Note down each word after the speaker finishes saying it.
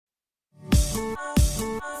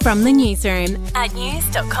From the newsroom at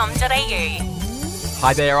news.com.au.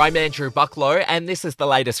 Hi there, I'm Andrew Bucklow, and this is the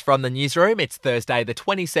latest from the newsroom. It's Thursday, the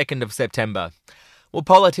 22nd of September. Well,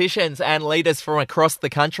 politicians and leaders from across the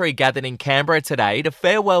country gathered in Canberra today to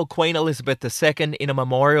farewell Queen Elizabeth II in a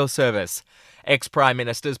memorial service. Ex-Prime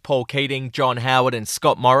Ministers Paul Keating, John Howard and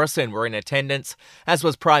Scott Morrison were in attendance, as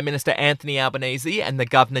was Prime Minister Anthony Albanese and the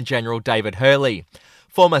Governor-General David Hurley.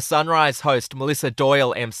 Former Sunrise host Melissa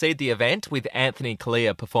Doyle emceed the event, with Anthony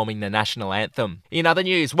Clear performing the national anthem. In other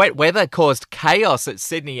news, wet weather caused chaos at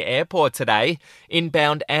Sydney Airport today.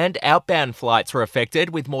 Inbound and outbound flights were affected,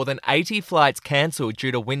 with more than 80 flights cancelled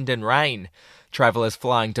due to wind and rain. Travellers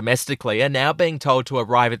flying domestically are now being told to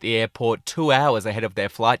arrive at the airport 2 hours ahead of their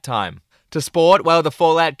flight time. To sport, well, the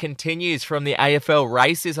fallout continues from the AFL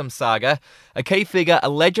racism saga. A key figure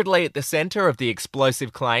allegedly at the centre of the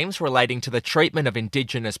explosive claims relating to the treatment of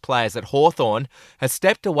Indigenous players at Hawthorn has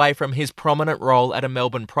stepped away from his prominent role at a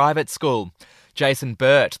Melbourne private school. Jason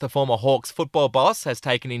Burt, the former Hawks football boss, has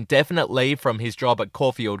taken indefinite leave from his job at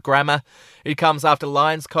Caulfield Grammar. It comes after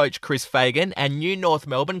Lions coach Chris Fagan and new North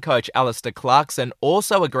Melbourne coach Alistair Clarkson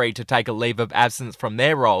also agreed to take a leave of absence from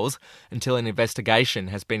their roles until an investigation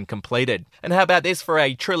has been completed. And how about this for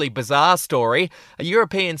a truly bizarre story? A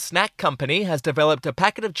European snack company has developed a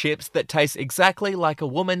packet of chips that taste exactly like a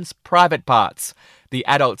woman's private parts. The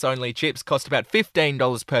adults-only chips cost about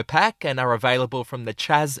 $15 per pack and are available from the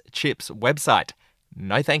Chaz Chips website.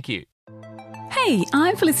 No thank you. Hey,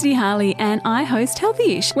 I'm Felicity Harley and I host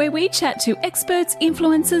Healthyish, where we chat to experts,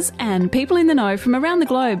 influencers and people in the know from around the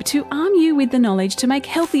globe to arm you with the knowledge to make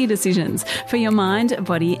healthier decisions for your mind,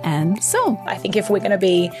 body and soul. I think if we're going to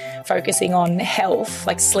be focusing on health,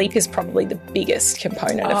 like sleep is probably the biggest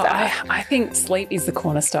component of that. I think sleep is the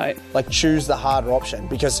cornerstone. Like choose the harder option,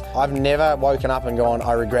 because I've never woken up and gone,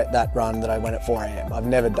 I regret that run that I went at 4 a.m. I've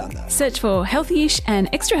never done that. Search for Healthyish and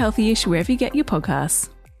Extra Healthyish wherever you get your podcasts.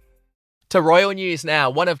 To royal news now,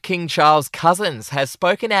 one of King Charles' cousins has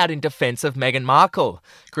spoken out in defence of Meghan Markle.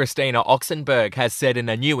 Christina Oxenberg has said in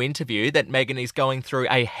a new interview that Meghan is going through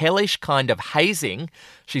a hellish kind of hazing.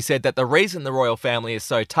 She said that the reason the royal family is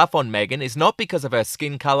so tough on Meghan is not because of her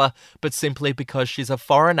skin colour, but simply because she's a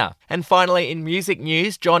foreigner. And finally, in music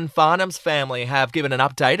news, John Farnham's family have given an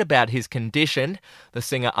update about his condition. The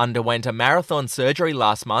singer underwent a marathon surgery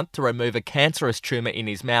last month to remove a cancerous tumour in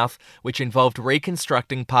his mouth, which involved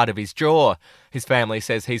reconstructing part of his jaw. His family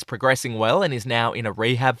says he's progressing well and is now in a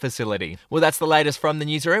rehab facility. Well, that's the latest from the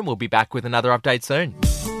newsroom. We'll be back with another update soon.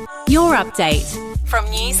 Your update from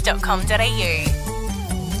news.com.au.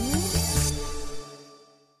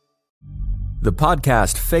 The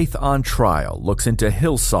podcast Faith on Trial looks into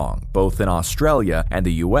Hillsong, both in Australia and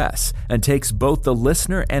the US, and takes both the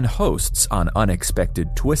listener and hosts on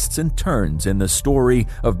unexpected twists and turns in the story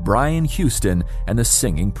of Brian Houston and the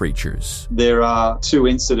Singing Preachers. There are 2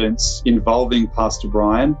 incidents involving Pastor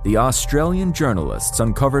Brian. The Australian journalists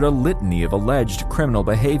uncovered a litany of alleged criminal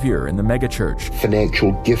behaviour in the megachurch.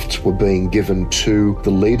 Financial gifts were being given to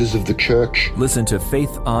the leaders of the church. Listen to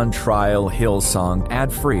Faith on Trial Hillsong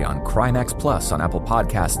ad-free on Crimex Plus on Apple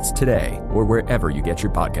Podcasts today or wherever you get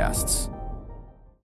your podcasts.